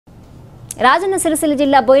రాజన్న సిరిసిల్ల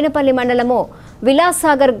జిల్లా బోయినపల్లి మండలము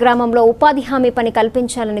విలాసాగర్ గ్రామంలో ఉపాధి హామీ పని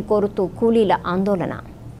కల్పించాలని కోరుతూ కూలీల ఆందోళన.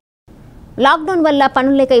 లాక్డౌన్ వల్ల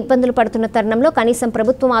పనులు లేక ఇబ్బందులు పడుతున్న తరుణంలో కనీసం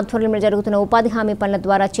ప్రభుత్వం ఆధ్వర్యంలో జరుగుతున్న ఉపాధి హామీ పనుల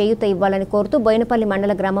ద్వారా చేయూత ఇవ్వాలని కోరుతూ బోయినపల్లి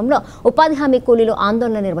మండల గ్రామంలో ఉపాధి హామీ కూలీలు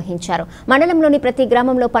ఆందోళన నిర్వహించారు. మండలంలోని ప్రతి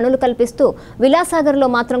గ్రామంలో పనులు కల్పిస్తూ విలాసాగర్లో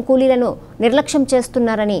మాత్రం కూలీలను నిర్లక్ష్యం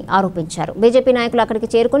చేస్తున్నారని ఆరోపించారు. బీజేపీ నాయకులు అక్కడికి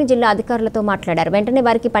చేరుకుని జిల్లా అధికారులతో మాట్లాడారు. వెంటనే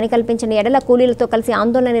వారికి పని కల్పించిన ఎడల కూలీలతో కలిసి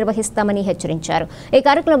ఆందోళన నిర్వహిస్తామని హెచ్చరించారు. ఈ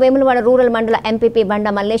కార్యక్రమంలో వేములవాడ రూరల్ మండల ఎంపీపీ బండ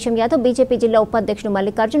మల్లేశం యాదవ్, బీజేపీ జిల్లా ఉపాధ్యక్షుడు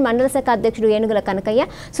మల్లికార్జున్, మండల శాఖ అధ్యక్షుడు ఏనుగుల కనకయ్య,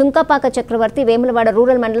 సుంకాపాక చక్రవర్తి, వేములవాడ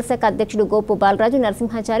రూరల్ మండల శాఖ అధ్యక్షుడు గోపు బాలరాజు,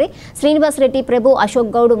 నరసింహాచారి, శ్రీనివాస్ రెడ్డి, ప్రభు,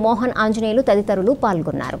 అశోక్ గౌడ్, మోహన్ ఆంజనేయులు తదితరులు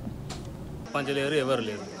పాల్గొన్నారు. ఎవరు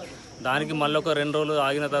లేరు. దానికి మళ్ళీ ఒక 2 రోజులు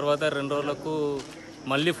ఆగిన తర్వాత 2 రోజులకు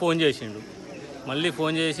మళ్ళీ ఫోన్ చేసిండు. మళ్ళీ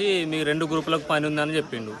ఫోన్ చేసి మీకు 2 గ్రూపులకు పని ఉందని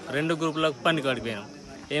చెప్పిండు. 2 గ్రూపులకు పని కడిపోయాం.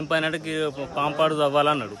 ఏం పని అంటే పాంపాడు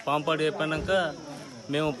తవ్వాలన్నాడు. పాంపాడు చెప్పినాక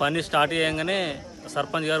మేము పని స్టార్ట్ చేయగానే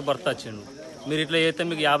సర్పంచ్ గారు భర్త వచ్చిండు. మీరు ఇట్లా చేస్తే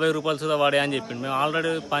మీకు 50 రూపాయలు సుధా వాడే అని చెప్పిండు. మేము ఆల్రెడీ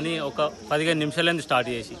పని ఒక 15 నిమిషాలైంది స్టార్ట్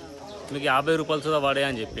చేసి, మీకు 50 రూపాయలు సుధా వాడే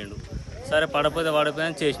అని చెప్పిండు. సరే పడపోతే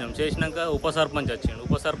వాడిపోయాని చేసినాక ఉప సర్పంచ్ వచ్చిండు.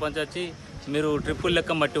 ఉప సర్పంచ్ వచ్చి మీరు ట్రిప్పులు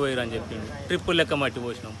లెక్క మట్టి పోయిరు అని చెప్పిండు. ట్రిప్పులు లెక్క మట్టి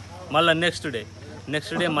పోసినాం. మళ్ళీ నెక్స్ట్ డే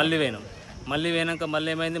మళ్ళీ పోయినాం. మళ్ళీ పోయినాక మళ్ళీ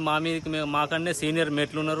ఏమైంది, మా మీదకి మాకన్నా సీనియర్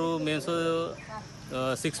మెట్లు ఉన్నారు. మేము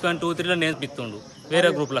 6.23లో నేను పిత్తుండు వేరే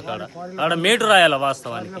గ్రూప్ల ఆడ మేటు రాయాల.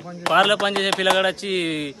 వాస్తవానికి పార్లో పనిచేసే పిల్లగాడు వచ్చి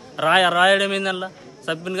రాయడం ఏందల్లా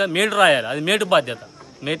సభ్యునిగా మేటు రాయాలి. అది మేటు బాధ్యత.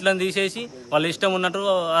 మేట్లను తీసేసి వాళ్ళు ఇష్టం ఉన్నట్టు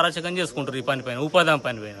అరాచకం చేసుకుంటారు. ఈ పని పైన ఉపాధి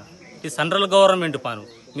పని పైన ఇది సెంట్రల్ గవర్నమెంట్ పని.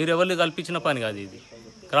 మీరు ఎవరు కల్పించిన పని కాదు. ఇది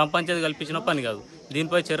గ్రామ పంచాయతీ కల్పించిన పని కాదు.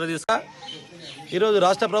 దీనిపై చర్య తీసుకో. ఈరోజు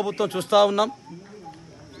రాష్ట్ర ప్రభుత్వం చూస్తూ ఉన్నాం.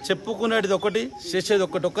 చెప్పుకునేది ఒకటి, చేసేది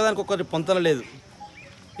ఒకటి, ఒక్కదానికి ఒక్కటి పొంతన లేదు.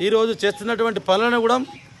 ఈరోజు చేస్తున్నటువంటి పనులను కూడా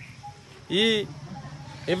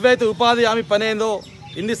ఏవైతే ఉపాధి హామీ పని అయిందో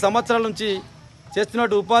ఇన్ని సంవత్సరాల నుంచి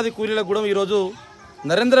చేస్తున్నట్టు ఉపాధి కూలీలకు కూడా ఈరోజు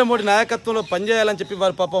నరేంద్ర మోడీ నాయకత్వంలో పనిచేయాలని చెప్పి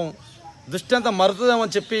వారి పాపం దృష్టి అంతా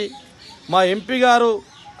మరుతుందామని చెప్పి మా ఎంపీ గారు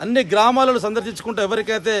అన్ని గ్రామాలను సందర్శించుకుంటూ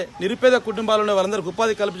ఎవరికైతే నిరుపేద కుటుంబాలు ఉన్నాయో వారందరికీ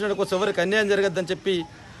ఉపాధి కల్పించడం కోసం ఎవరికి అన్యాయం జరగద్దని చెప్పి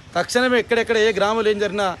తక్షణమే ఎక్కడెక్కడ ఏ గ్రామాలు ఏం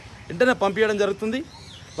జరిగినా వెంటనే పంపించడం జరుగుతుంది.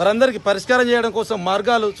 వారందరికీ పరిష్కారం చేయడం కోసం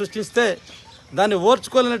మార్గాలు సృష్టిస్తే దాన్ని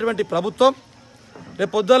ఓర్చుకోలేనటువంటి ప్రభుత్వం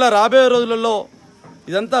రేపు పొద్దుల రాబోయే రోజులలో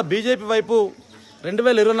ఇదంతా బీజేపీ వైపు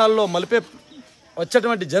 2024లో మలిపే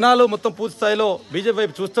వచ్చేటువంటి జనాలు మొత్తం పూర్తి స్థాయిలో బీజేపీ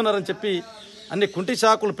వైపు చూస్తున్నారని చెప్పి అన్ని కుంటి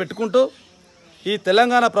షాకులు పెట్టుకుంటూ ఈ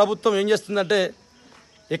తెలంగాణ ప్రభుత్వం ఏం చేస్తుందంటే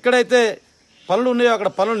ఎక్కడైతే పనులు ఉన్నాయో అక్కడ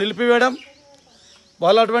పనులు నిలిపివేయడం,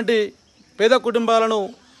 వాళ్ళటువంటి పేద కుటుంబాలను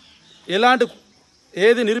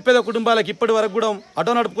ఏది నిరుపేద కుటుంబాలకు ఇప్పటి వరకు కూడా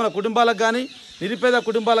ఆటో నడుపుకున్న కుటుంబాలకు కానీ నిరుపేద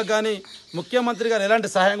కుటుంబాలకు కానీ ముఖ్యమంత్రి గారు ఎలాంటి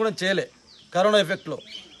సహాయం కూడా చేయలే. కరోనా ఎఫెక్ట్లో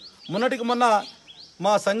మొన్నటికి మొన్న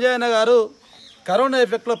మా సంజయ్ అన్న గారు కరోనా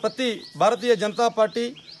ఎఫెక్ట్లో ప్రతి భారతీయ జనతా పార్టీ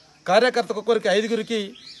కార్యకర్తకు ఒక్కొక్కరికి 5గురికి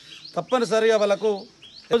తప్పనిసరిగా వాళ్ళకు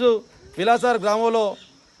ఈరోజు విలాసార్ గ్రామంలో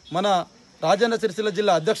మన రాజన్న సిరిసిల్ల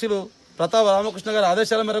జిల్లా అధ్యక్షులు ప్రతాప్ రామకృష్ణ గారి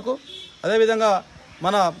ఆదేశాల మేరకు, అదేవిధంగా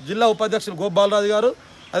మన జిల్లా ఉపాధ్యక్షులు గోపు బాలరాజు గారు,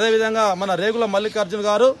 అదేవిధంగా మన రేగుల మల్లికార్జున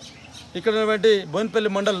గారు, ఇక్కడ ఉన్నటువంటి బోయినపల్లి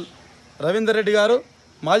మండల్ రవీందర్ రెడ్డి గారు,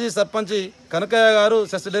 మాజీ సర్పంచి కనకయ్య గారు,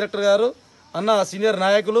 సెస్ డైరెక్టర్ గారు, అన్న సీనియర్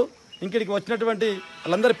నాయకులు ఇక్కడికి వచ్చినటువంటి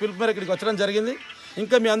వాళ్ళందరి పిలుపు మేరకు ఇక్కడికి వచ్చడం జరిగింది.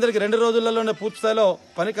 ఇంకా మీ అందరికీ 2 రోజులలోనే పూర్తి స్థాయిలో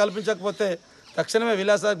పని కల్పించకపోతే తక్షణమే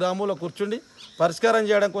విలాస గ్రామంలో కూర్చుండి పరిష్కారం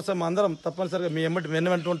చేయడం కోసం అందరం తప్పనిసరిగా మీ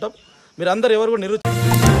వెన్నంటూ ఉంటాం. మీరందరూ ఎవరు కూడా